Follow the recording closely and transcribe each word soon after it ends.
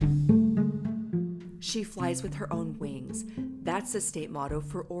She flies with her own wings. That's the state motto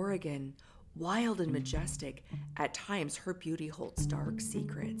for Oregon. Wild and majestic, at times her beauty holds dark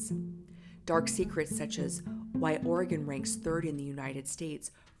secrets. Dark secrets such as why Oregon ranks third in the United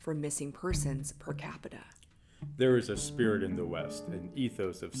States for missing persons per capita. There is a spirit in the West, an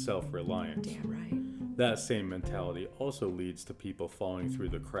ethos of self-reliance. Damn right. That same mentality also leads to people falling through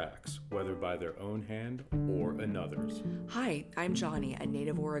the cracks, whether by their own hand or another's. Hi, I'm Johnny, a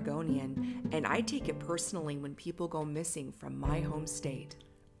native Oregonian, and I take it personally when people go missing from my home state.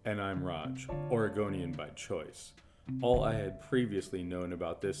 And I'm Raj, Oregonian by choice. All I had previously known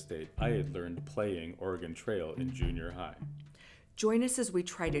about this state, I had learned playing Oregon Trail in junior high. Join us as we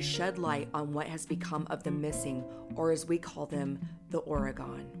try to shed light on what has become of the missing, or as we call them, the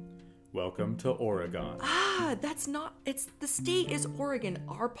Oregon. Welcome to Oregon. The state is Oregon.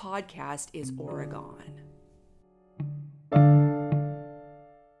 Our podcast is Oregon.